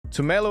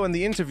Tumelo and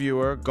the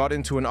interviewer got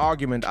into an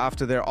argument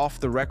after their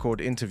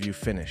off-the-record interview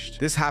finished.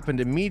 This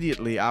happened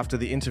immediately after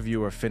the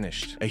interviewer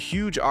finished. A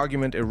huge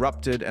argument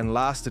erupted and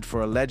lasted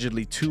for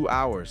allegedly 2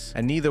 hours,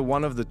 and neither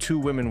one of the two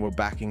women were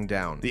backing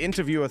down. The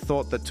interviewer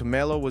thought that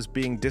Tumelo was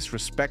being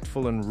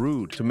disrespectful and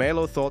rude.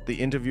 Tumelo thought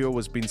the interviewer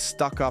was being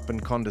stuck up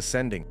and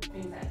condescending.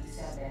 Things that you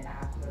said then that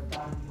I could have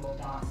done your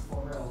dance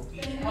for real.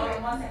 Hold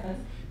on 1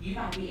 second. You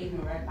might be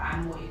ignorant, but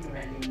I'm more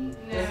ignorant than you.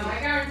 No, I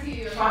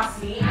guarantee you.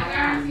 Trust me, I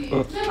guarantee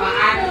you.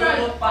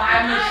 but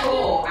I'm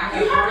mature.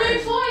 You have no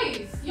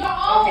choice. You're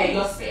old. Okay,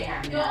 you're spitting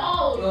at me. You're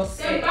old. You're Then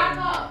spitting. back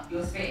up.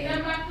 You're spitting.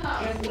 Then back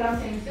up. All I'm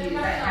saying to you is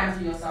that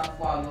handle yourself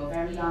well. You're a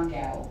very young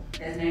girl.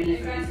 There's no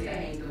need for you to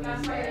behave the way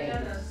That's you why you're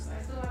behave. jealous.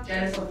 I still have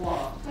Jealous of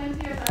what?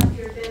 plenty of times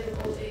you're dead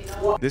in old age.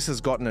 This has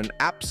gotten an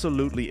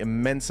absolutely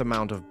immense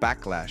amount of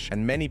backlash,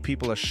 and many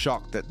people are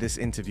shocked that this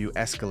interview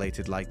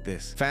escalated like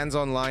this. Fans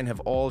online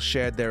have all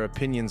shared their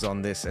opinions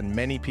on this, and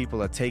many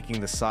people are taking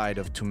the side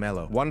of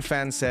Tumelo. One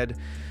fan said,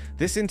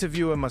 "This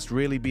interviewer must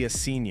really be a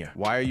senior.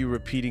 Why are you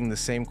repeating the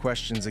same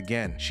questions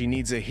again? She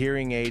needs a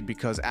hearing aid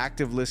because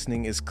active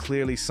listening is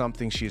clearly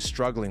something she is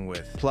struggling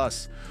with.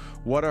 Plus,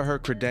 what are her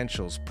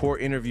credentials? Poor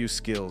interview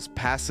skills,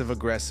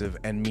 passive-aggressive,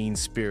 and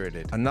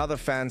mean-spirited." Another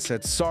fan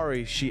said,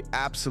 "Sorry, she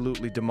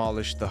absolutely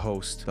demolished the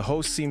host. The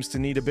host seems to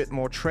need a bit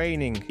more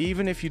training.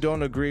 Even if you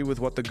don't agree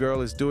with what the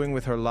girl is doing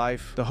with her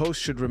life, the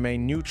host should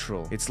remain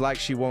neutral. It's like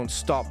she won't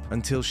stop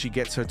until she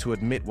gets her to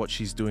admit what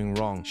she's doing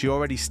wrong. She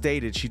already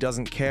stated she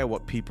doesn't care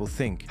what people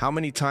think. How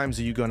many times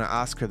are you gonna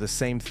ask her the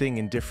same thing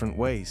in different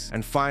ways?"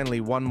 And finally,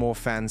 one more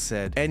fan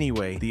said,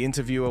 "Anyway, the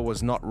interviewer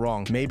was not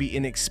wrong. Maybe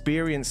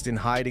inexperienced in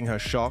hiding her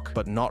shock,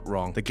 but not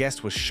wrong. The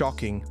guest was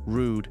shocking,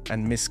 rude,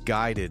 and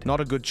misguided.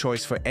 Not a good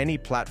choice for any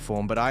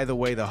platform, but either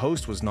way, the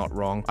host was not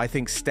wrong. I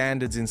think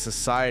standards in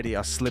society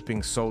are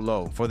slipping so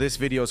low." For this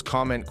video's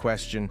comment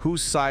question,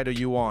 whose side are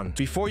you on?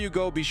 Before you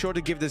go, be sure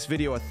to give this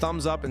video a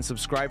thumbs up and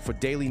subscribe for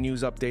daily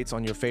news updates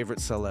on your favorite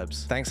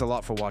celebs. Thanks a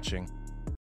lot for watching.